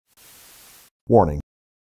Warning: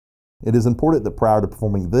 it is important that prior to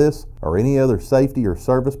performing this or any other safety or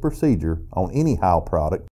service procedure on any Heil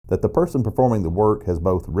product, that the person performing the work has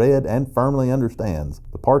both read and firmly understands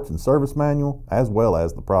the parts and service manual as well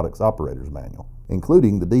as the product's operator's manual,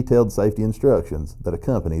 including the detailed safety instructions that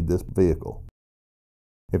accompanied this vehicle.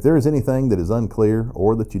 If there is anything that is unclear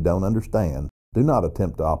or that you don't understand, do not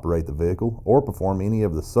attempt to operate the vehicle or perform any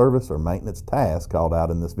of the service or maintenance tasks called out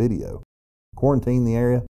in this video. Quarantine the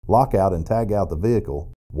area, lock out and tag out the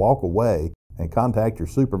vehicle, walk away, and contact your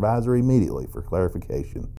supervisor immediately for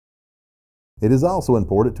clarification. It is also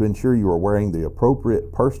important to ensure you are wearing the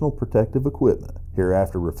appropriate personal protective equipment,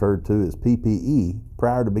 hereafter referred to as PPE,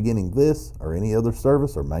 prior to beginning this or any other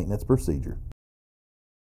service or maintenance procedure.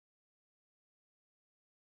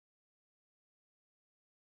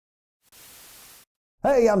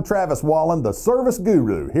 Hey, I'm Travis Wallen, the service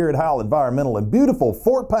guru here at Heil Environmental in beautiful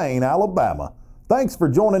Fort Payne, Alabama. Thanks for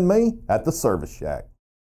joining me at the Service Shack.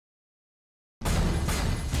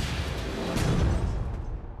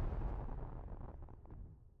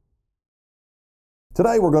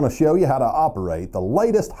 Today we're going to show you how to operate the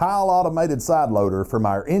latest Heil automated side loader from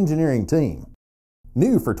our engineering team.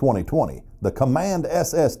 New for 2020, the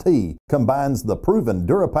Command-SST combines the proven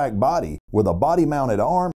Durapack body with a body-mounted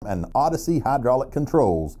arm and Odyssey hydraulic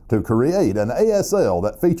controls to create an ASL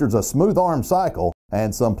that features a smooth arm cycle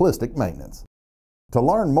and simplistic maintenance. To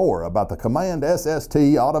learn more about the Command-SST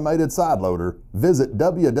automated side loader, visit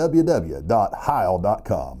www.heil.com.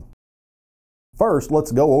 First,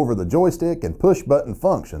 let's go over the joystick and push button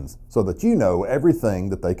functions so that you know everything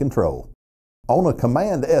that they control. On a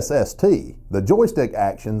Command-SST, the joystick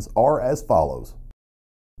actions are as follows: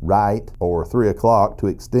 right or 3 o'clock to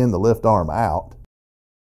extend the lift arm out,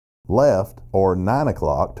 left or 9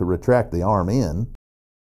 o'clock to retract the arm in,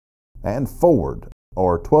 and forward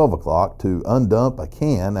or 12 o'clock to undump a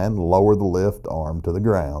can and lower the lift arm to the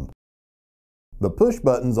ground. The push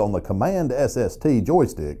buttons on the Command-SST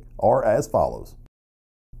joystick are as follows: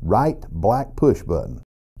 right black push button,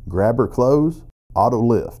 grabber close, auto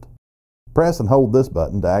lift. Press and hold this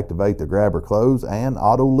button to activate the grabber close and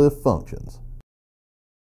auto lift functions.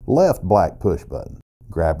 Left black push button,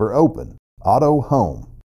 grabber open, auto home.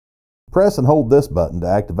 Press and hold this button to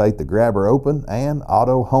activate the grabber open and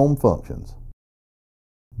auto home functions.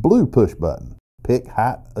 Blue push button, pick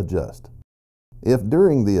height adjust. If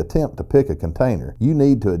during the attempt to pick a container you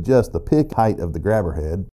need to adjust the pick height of the grabber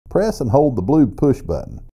head, press and hold the blue push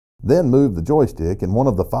button. Then move the joystick in one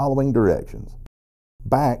of the following directions: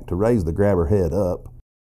 back to raise the grabber head up,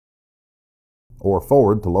 or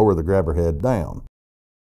forward to lower the grabber head down.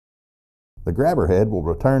 The grabber head will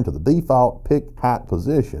return to the default pick height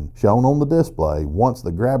position shown on the display once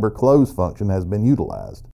the grabber close function has been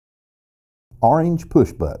utilized. Orange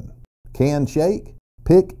push button, can shake,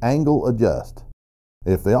 pick angle adjust.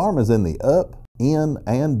 If the arm is in the up, in,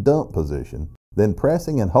 and dump position, then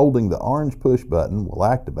pressing and holding the orange push button will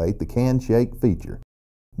activate the can shake feature.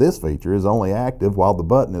 This feature is only active while the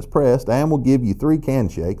button is pressed and will give you 3 can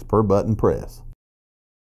shakes per button press.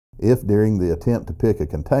 If during the attempt to pick a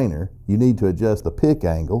container you need to adjust the pick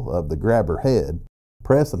angle of the grabber head,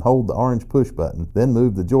 press and hold the orange push button, then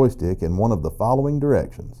move the joystick in one of the following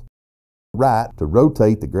directions: right to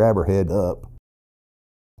rotate the grabber head up,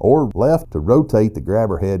 or left to rotate the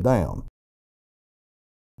grabber head down.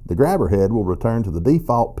 The grabber head will return to the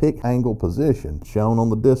default pick angle position shown on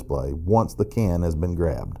the display once the can has been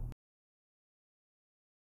grabbed.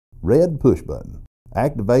 Red push button,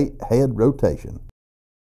 activate head rotation.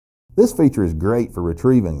 This feature is great for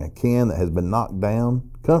retrieving a can that has been knocked down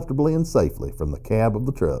comfortably and safely from the cab of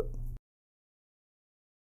the truck.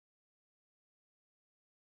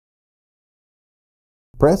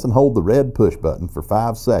 Press and hold the red push button for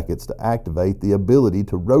 5 seconds to activate the ability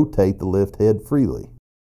to rotate the lift head freely.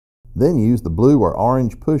 Then use the blue or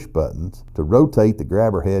orange push buttons to rotate the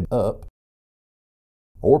grabber head up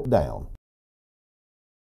or down.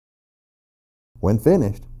 When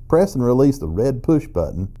finished, press and release the red push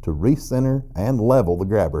button to recenter and level the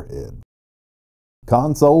grabber head.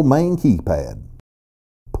 Console main keypad.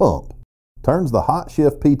 Pump. Turns the hot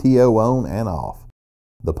shift PTO on and off.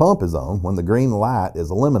 The pump is on when the green light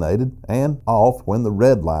is eliminated and off when the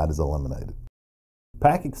red light is eliminated.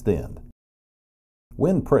 Pack extend.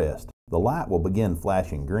 When pressed, the light will begin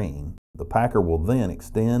flashing green. The packer will then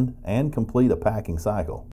extend and complete a packing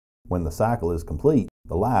cycle. When the cycle is complete,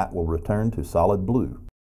 the light will return to solid blue.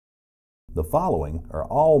 The following are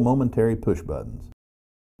all momentary push buttons.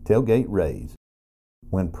 Tailgate raise.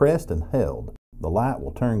 When pressed and held, the light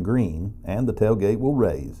will turn green and the tailgate will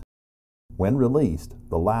raise. When released,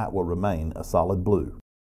 the light will remain a solid blue.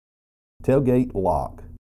 Tailgate lock.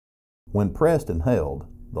 When pressed and held,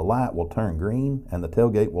 the light will turn green and the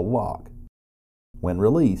tailgate will lock. When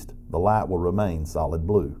released, the light will remain solid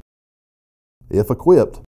blue. If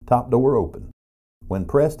equipped, top door open. When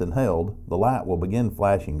pressed and held, the light will begin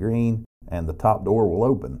flashing green and the top door will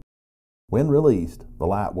open. When released, the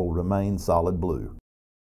light will remain solid blue.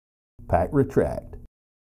 Pack retract.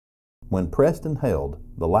 When pressed and held,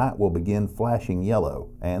 the light will begin flashing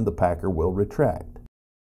yellow and the packer will retract.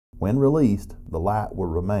 When released, the light will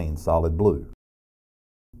remain solid blue.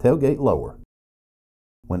 Tailgate lower.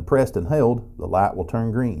 When pressed and held, the light will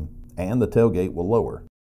turn green and the tailgate will lower.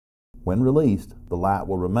 When released, the light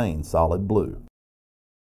will remain solid blue.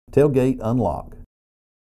 Tailgate unlock.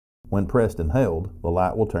 When pressed and held, the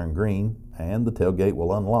light will turn green and the tailgate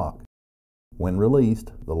will unlock. When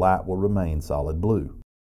released, the light will remain solid blue.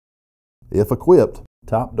 If equipped,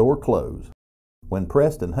 top door close. When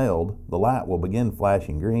pressed and held, the light will begin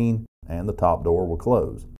flashing green and the top door will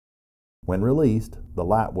close. When released, the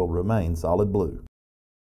light will remain solid blue.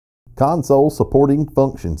 Console supporting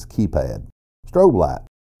functions keypad. Strobe light.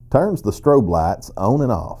 Turns the strobe lights on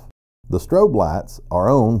and off. The strobe lights are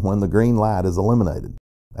on when the green light is eliminated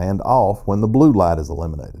and off when the blue light is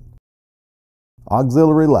eliminated.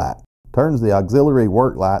 Auxiliary light. Turns the auxiliary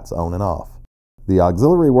work lights on and off. The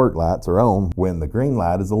auxiliary work lights are on when the green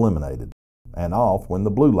light is eliminated and off when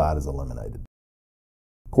the blue light is eliminated.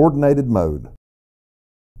 Coordinated mode.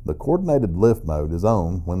 The coordinated lift mode is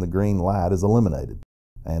on when the green light is eliminated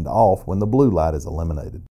and off when the blue light is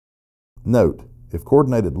eliminated. Note, if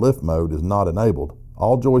coordinated lift mode is not enabled,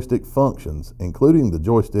 all joystick functions, including the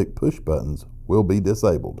joystick push buttons, will be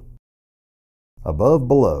disabled.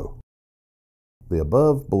 Above-below. The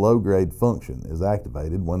above-below grade function is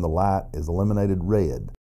activated when the light is eliminated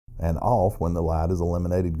red and off when the light is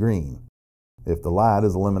eliminated green. If the light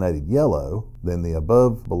is eliminated yellow, then the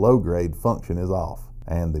above-below grade function is off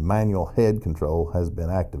and the manual head control has been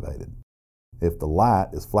activated. If the light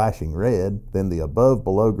is flashing red, then the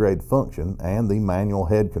above-below grade function and the manual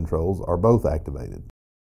head controls are both activated.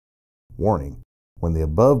 Warning: when the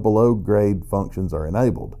above-below grade functions are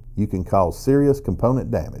enabled, you can cause serious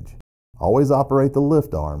component damage. Always operate the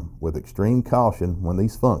lift arm with extreme caution when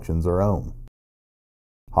these functions are on.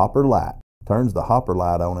 Hopper light turns the hopper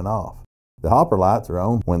light on and off. The hopper lights are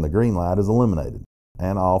on when the green light is eliminated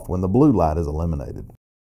and off when the blue light is eliminated.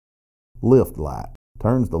 Lift light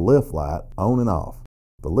turns the lift light on and off.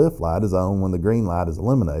 The lift light is on when the green light is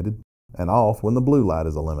eliminated and off when the blue light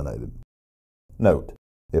is eliminated. Note: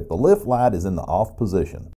 if the lift light is in the off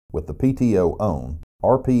position with the PTO on,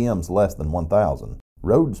 RPMs less than 1,000,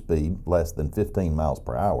 road speed less than 15 miles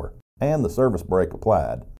per hour, and the service brake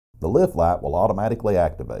applied, the lift light will automatically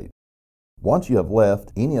activate. Once you have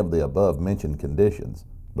left any of the above mentioned conditions,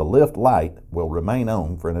 the lift light will remain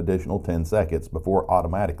on for an additional 10 seconds before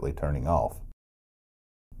automatically turning off.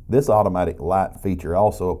 This automatic light feature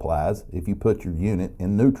also applies if you put your unit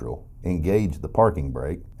in neutral, engage the parking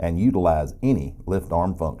brake, and utilize any lift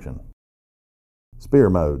arm function. Spear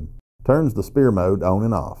mode turns the spear mode on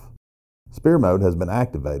and off. Spear mode has been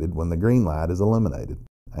activated when the green light is eliminated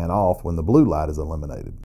and off when the blue light is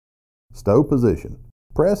eliminated. Stow position.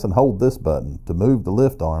 Press and hold this button to move the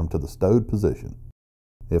lift arm to the stowed position.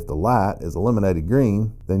 If the light is eliminated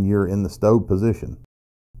green, then you're in the stowed position.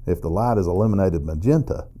 If the light is eliminated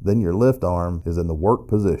magenta, then your lift arm is in the work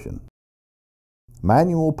position.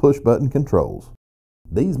 Manual push button controls.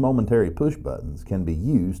 These momentary push buttons can be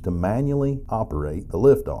used to manually operate the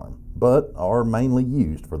lift arm, but are mainly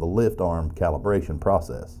used for the lift arm calibration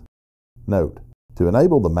process. Note: to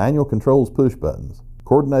enable the manual controls push buttons,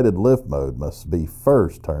 coordinated lift mode must be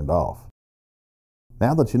first turned off.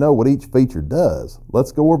 Now that you know what each feature does,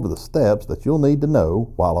 let's go over the steps that you'll need to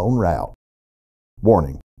know while en route.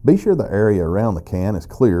 Warning: be sure the area around the can is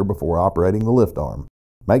clear before operating the lift arm.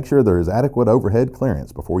 Make sure there is adequate overhead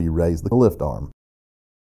clearance before you raise the lift arm.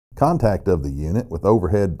 Contact of the unit with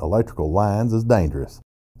overhead electrical lines is dangerous.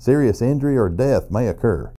 Serious injury or death may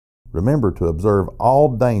occur. Remember to observe all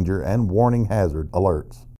danger and warning hazard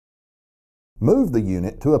alerts. Move the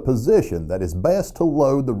unit to a position that is best to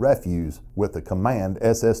load the refuse with the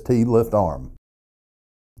Command-SST lift arm.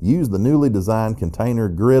 Use the newly designed container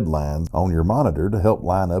grid lines on your monitor to help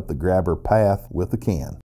line up the grabber path with the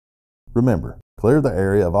can. Remember, clear the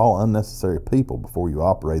area of all unnecessary people before you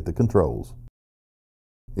operate the controls.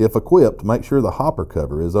 If equipped, make sure the hopper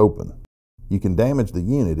cover is open. You can damage the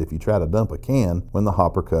unit if you try to dump a can when the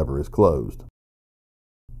hopper cover is closed.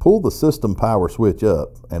 Pull the system power switch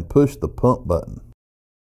up and push the pump button.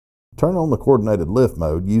 Turn on the coordinated lift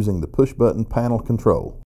mode using the push button panel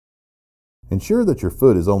control. Ensure that your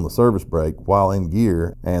foot is on the service brake while in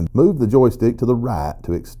gear and move the joystick to the right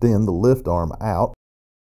to extend the lift arm out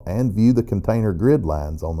and view the container grid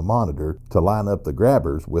lines on the monitor to line up the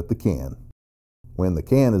grabbers with the can. When the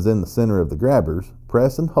can is in the center of the grabbers,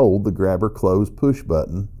 press and hold the grabber close push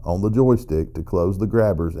button on the joystick to close the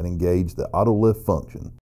grabbers and engage the auto lift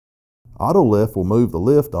function. Auto lift will move the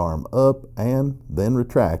lift arm up and then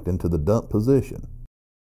retract into the dump position.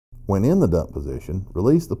 When in the dump position,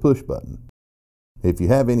 release the push button. If you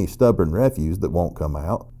have any stubborn refuse that won't come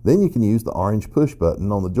out, then you can use the orange push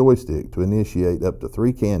button on the joystick to initiate up to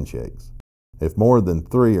 3 can shakes. If more than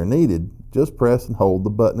 3 are needed, just press and hold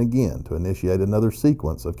the button again to initiate another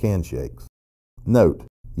sequence of can shakes. Note,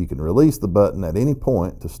 you can release the button at any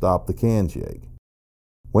point to stop the can shake.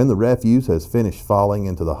 When the refuse has finished falling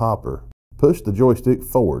into the hopper, push the joystick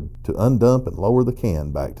forward to undump and lower the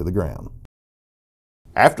can back to the ground.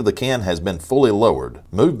 After the can has been fully lowered,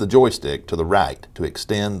 move the joystick to the right to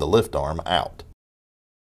extend the lift arm out.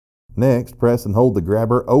 Next, press and hold the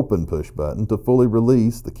grabber open push button to fully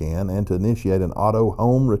release the can and to initiate an auto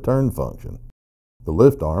home return function. The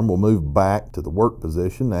lift arm will move back to the work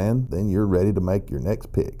position and then you're ready to make your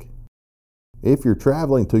next pick. If you're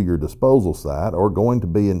traveling to your disposal site or going to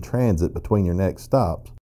be in transit between your next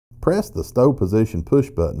stops, press the stow position push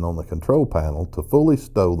button on the control panel to fully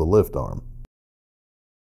stow the lift arm.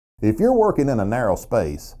 If you're working in a narrow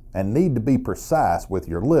space and need to be precise with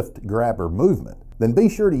your lift grabber movement, then be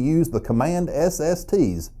sure to use the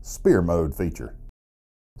Command-SST's Spear Mode feature.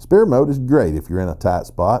 Spear Mode is great if you're in a tight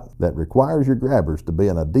spot that requires your grabbers to be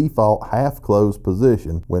in a default half-closed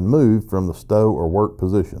position when moved from the stow or work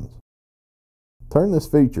positions. Turn this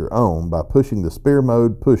feature on by pushing the Spear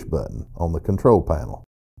Mode push button on the control panel,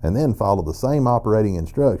 and then follow the same operating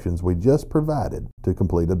instructions we just provided to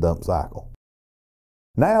complete a dump cycle.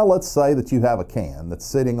 Now let's say that you have a can that's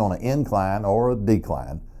sitting on an incline or a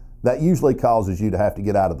decline. That usually causes you to have to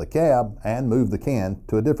get out of the cab and move the can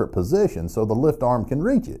to a different position so the lift arm can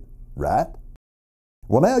reach it, right?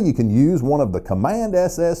 Well, now you can use one of the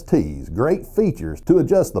Command-SST's great features to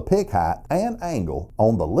adjust the pick height and angle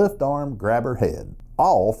on the lift arm grabber head,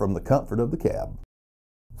 all from the comfort of the cab.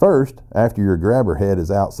 First, after your grabber head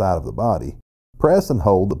is outside of the body, press and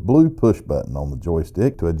hold the blue push button on the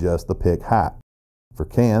joystick to adjust the pick height. For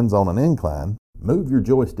cans on an incline, move your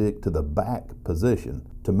joystick to the back position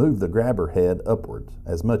to move the grabber head upwards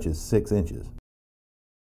as much as 6 inches.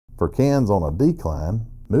 For cans on a decline,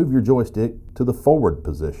 move your joystick to the forward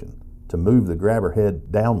position to move the grabber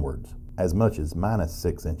head downwards as much as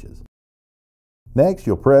 -6 inches. Next,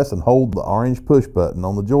 you'll press and hold the orange push button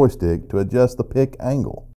on the joystick to adjust the pick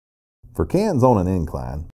angle. For cans on an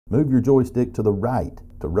incline, move your joystick to the right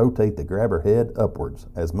to rotate the grabber head upwards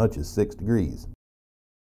as much as 6 degrees.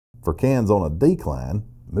 For cans on a decline,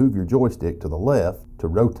 move your joystick to the left to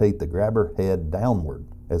rotate the grabber head downward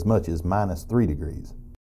as much as -3 degrees.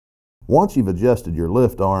 Once you've adjusted your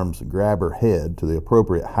lift arm's grabber head to the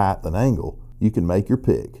appropriate height and angle, you can make your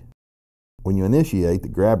pick. When you initiate the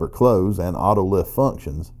grabber close and auto lift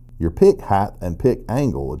functions, your pick height and pick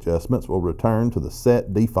angle adjustments will return to the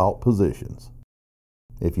set default positions.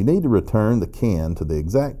 If you need to return the can to the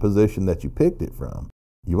exact position that you picked it from,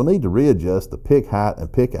 you will need to readjust the pick height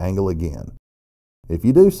and pick angle again. If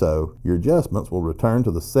you do so, your adjustments will return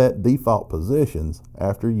to the set default positions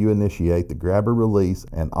after you initiate the grabber release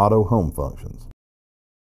and auto home functions.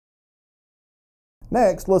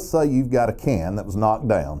 Next, let's say you've got a can that was knocked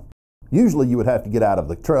down. Usually you would have to get out of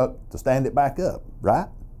the truck to stand it back up, right?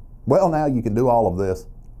 Well, now you can do all of this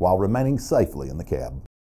while remaining safely in the cab.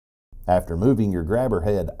 After moving your grabber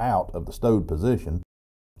head out of the stowed position,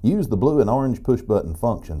 use the blue and orange push button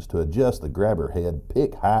functions to adjust the grabber head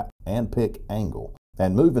pick height and pick angle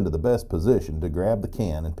and move into the best position to grab the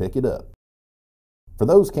can and pick it up. For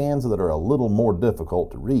those cans that are a little more difficult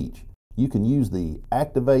to reach, you can use the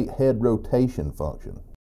activate head rotation function.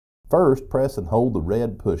 First, press and hold the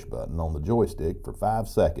red push button on the joystick for 5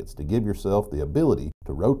 seconds to give yourself the ability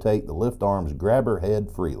to rotate the lift arm's grabber head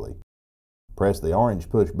freely. Press the orange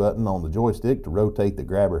push button on the joystick to rotate the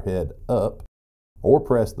grabber head up, or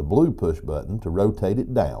press the blue push button to rotate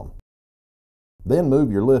it down. Then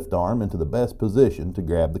move your lift arm into the best position to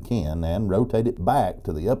grab the can and rotate it back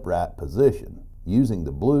to the upright position using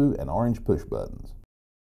the blue and orange push buttons.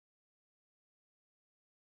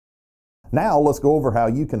 Now let's go over how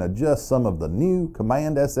you can adjust some of the new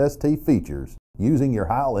Command-SST features using your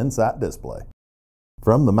Heil Insight display.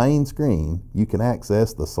 From the main screen, you can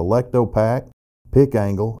access the Selecto Pack, Pick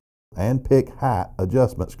Angle, and Pick Height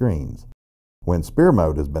adjustment screens. When Spear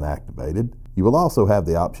Mode has been activated, you will also have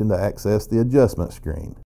the option to access the adjustment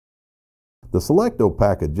screen. The Select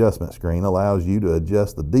Pack adjustment screen allows you to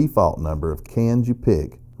adjust the default number of cans you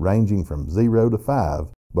pick, ranging from 0 to 5,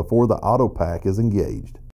 before the auto pack is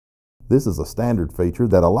engaged. This is a standard feature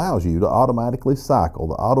that allows you to automatically cycle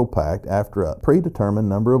the auto pack after a predetermined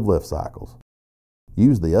number of lift cycles.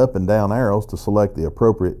 Use the up and down arrows to select the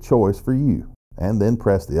appropriate choice for you, and then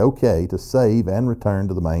press the OK to save and return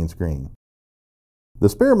to the main screen. The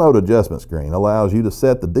Spear Mode adjustment screen allows you to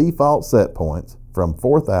set the default set points from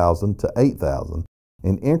 4,000 to 8,000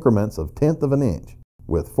 in increments of 1/10 of an inch,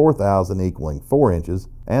 with 4,000 equaling 4 inches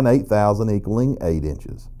and 8,000 equaling 8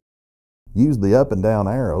 inches. Use the up and down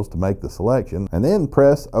arrows to make the selection, and then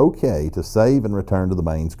press OK to save and return to the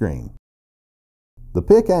main screen. The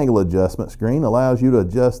Pick Angle adjustment screen allows you to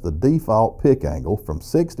adjust the default pick angle from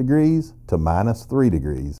 6 degrees to -3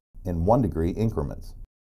 degrees in 1 degree increments.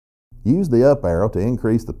 Use the up arrow to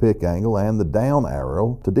increase the pick angle and the down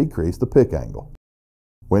arrow to decrease the pick angle.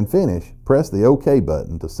 When finished, press the OK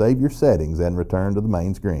button to save your settings and return to the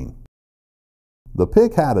main screen. The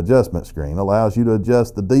Pick Height adjustment screen allows you to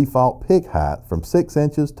adjust the default pick height from 6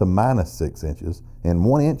 inches to -6 inches in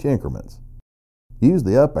 1 inch increments. Use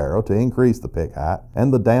the up arrow to increase the pick height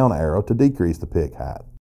and the down arrow to decrease the pick height.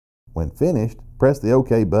 When finished, press the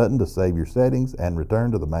OK button to save your settings and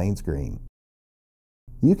return to the main screen.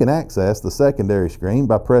 You can access the secondary screen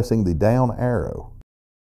by pressing the down arrow.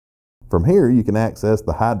 From here, you can access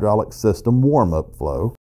the Hydraulic System Warm-Up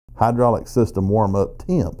Flow, Hydraulic System Warm-Up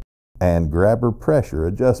Temp, and Grabber Pressure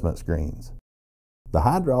adjustment screens. The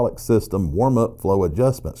Hydraulic System Warm-Up Flow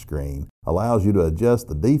adjustment screen allows you to adjust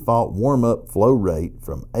the default warm-up flow rate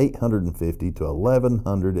from 850 to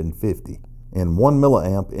 1150 in 1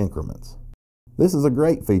 milliamp increments. This is a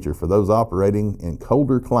great feature for those operating in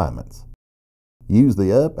colder climates. Use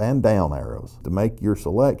the up and down arrows to make your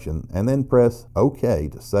selection, and then press OK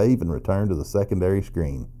to save and return to the secondary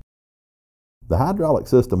screen. The Hydraulic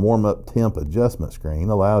System Warm-Up Temp adjustment screen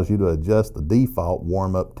allows you to adjust the default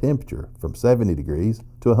warm-up temperature from 70 degrees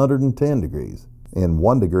to 110 degrees in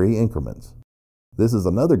 1 degree increments. This is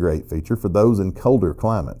another great feature for those in colder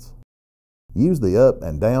climates. Use the up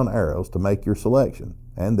and down arrows to make your selection,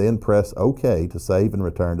 and then press OK to save and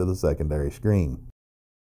return to the secondary screen.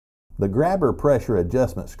 The Grabber Pressure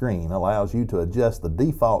adjustment screen allows you to adjust the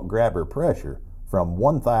default grabber pressure from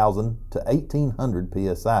 1,000 to 1,800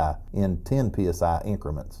 psi in 10 psi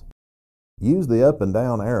increments. Use the up and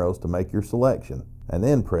down arrows to make your selection, and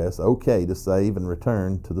then press OK to save and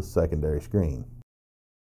return to the secondary screen.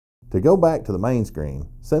 To go back to the main screen,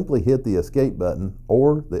 simply hit the Escape button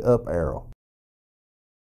or the up arrow.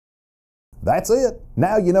 That's it!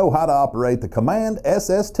 Now you know how to operate the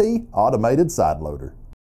Command-SST automated side loader.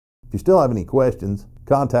 If you still have any questions,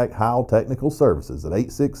 contact Heil Technical Services at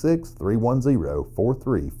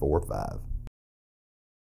 866-310-4345.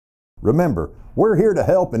 Remember, we're here to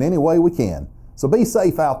help in any way we can, so be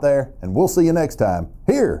safe out there, and we'll see you next time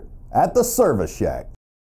here at the Service Shack.